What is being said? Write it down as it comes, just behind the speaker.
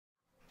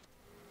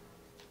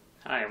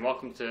Hi, and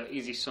welcome to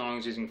Easy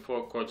Songs Using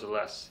 4 Chords or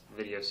Less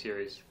video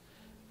series.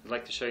 I'd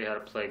like to show you how to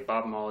play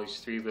Bob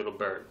Marley's Three Little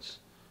Birds.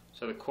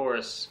 So the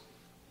chorus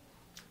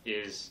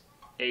is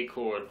A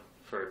chord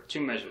for 2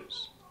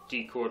 measures,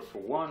 D chord for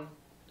 1,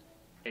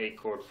 A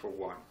chord for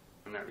 1,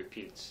 and that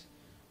repeats.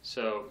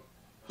 So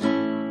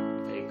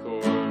A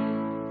chord,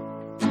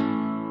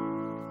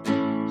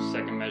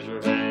 second measure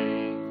of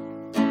A,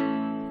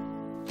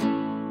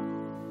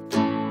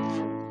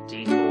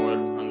 D chord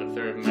on the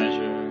third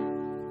measure,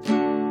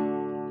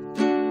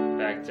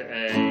 back to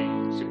A,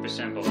 super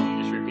simple,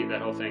 just repeat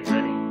that whole thing,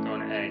 ready?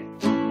 Going to A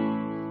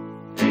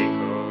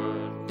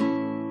chord,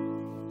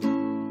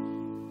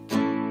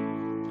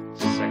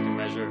 second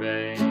measure of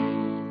A,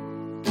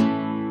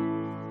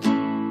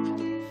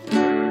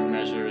 third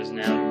measure is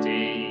now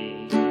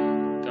D,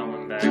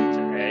 going back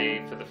to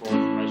A for the fourth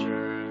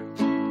measure,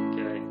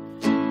 okay?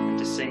 And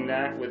to sing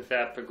that with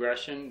that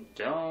progression,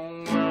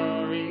 don't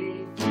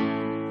worry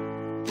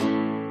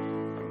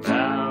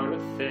about a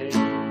thing.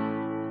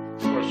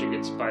 Of course you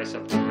could spice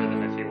up the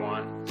rhythm if you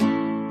want,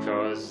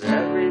 'cause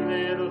every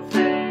little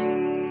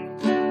thing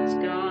is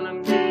gonna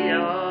be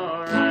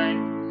alright.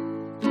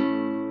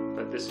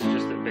 But this is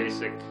just a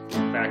basic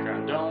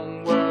background.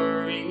 Don't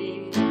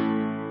worry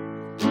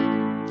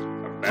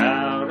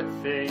about a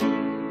thing,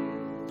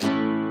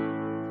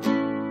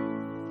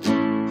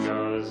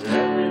 'cause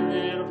every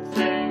little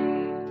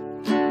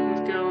thing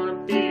is gonna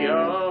be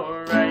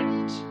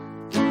alright.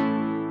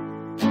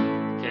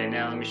 Okay,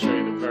 now let me show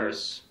you the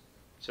verse.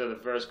 So the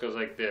verse goes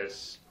like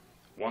this: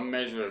 one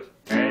measure of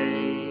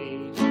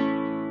A,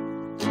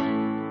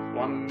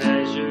 one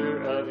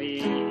measure of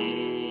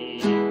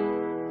E,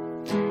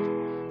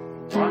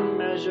 one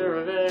measure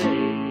of A,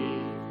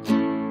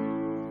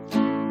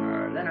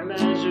 then a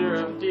measure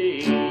of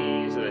D.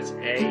 So that's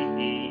A,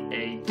 E,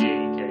 A, D.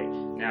 Okay,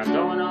 now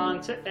going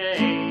on to A,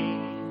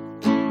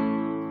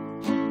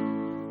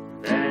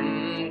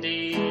 then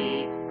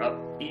D, up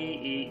E,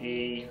 E,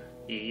 E.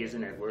 E is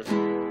an Edward.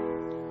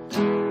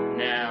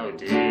 Now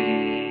D,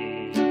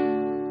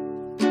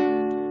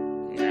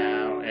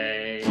 now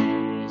A.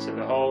 So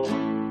the whole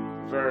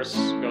verse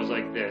goes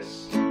like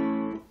this: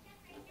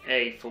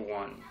 A for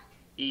 1,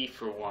 E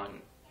for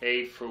 1,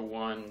 A for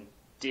 1,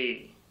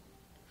 D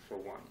for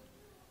 1,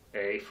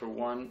 A for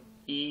 1,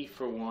 E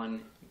for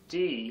 1,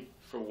 D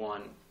for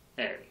 1,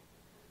 A.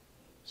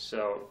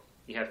 So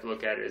you have to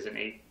look at it as an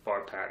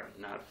 8-bar pattern,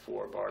 not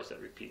 4 bars that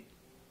repeat.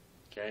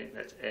 Okay,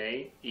 that's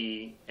A,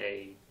 E,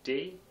 A,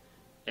 D,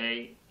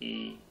 A,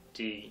 E,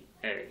 D,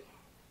 A.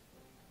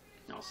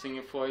 I'll sing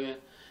it for you.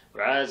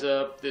 Rise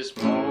up this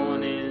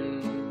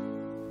morning,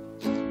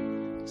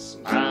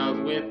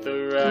 smiled with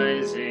the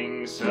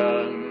rising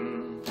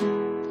sun.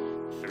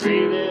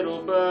 3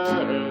 little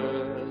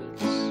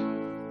birds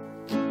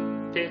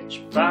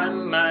pitch by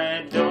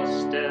my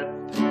doorstep,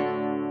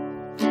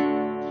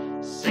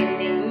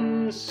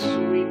 singing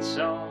sweet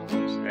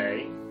songs,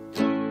 A.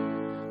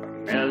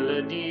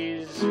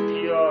 Melodies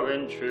pure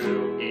and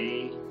true,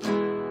 E.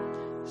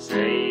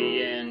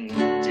 Saying,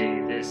 D,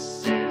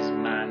 this is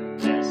my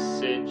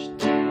message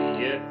to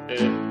you.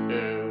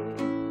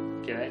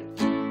 Okay?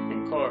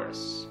 And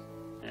chorus.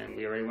 And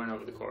we already went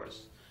over the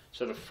chorus.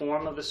 So the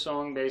form of the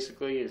song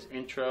basically is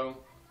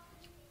intro,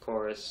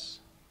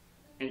 chorus.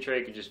 Intro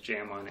you could just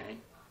jam on A.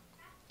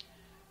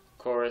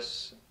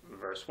 Chorus,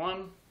 verse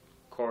 1.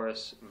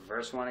 Chorus,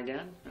 verse 1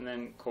 again. And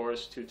then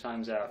chorus 2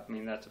 times out. I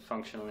mean, that's a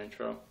functional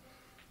intro.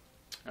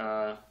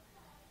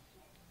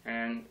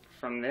 And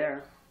from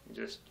there,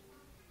 just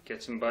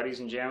get some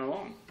buddies and jam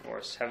along,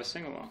 or have a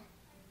sing-along.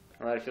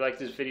 Alright, if you like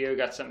this video,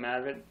 got something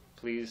out of it,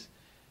 please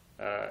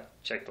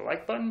check the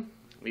like button,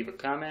 leave a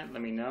comment,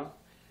 let me know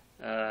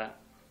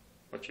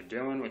what you're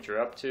doing, what you're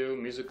up to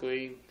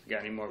musically, if you got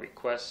any more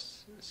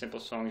requests,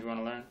 simple songs you want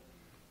to learn,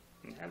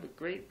 and have a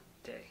great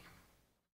day.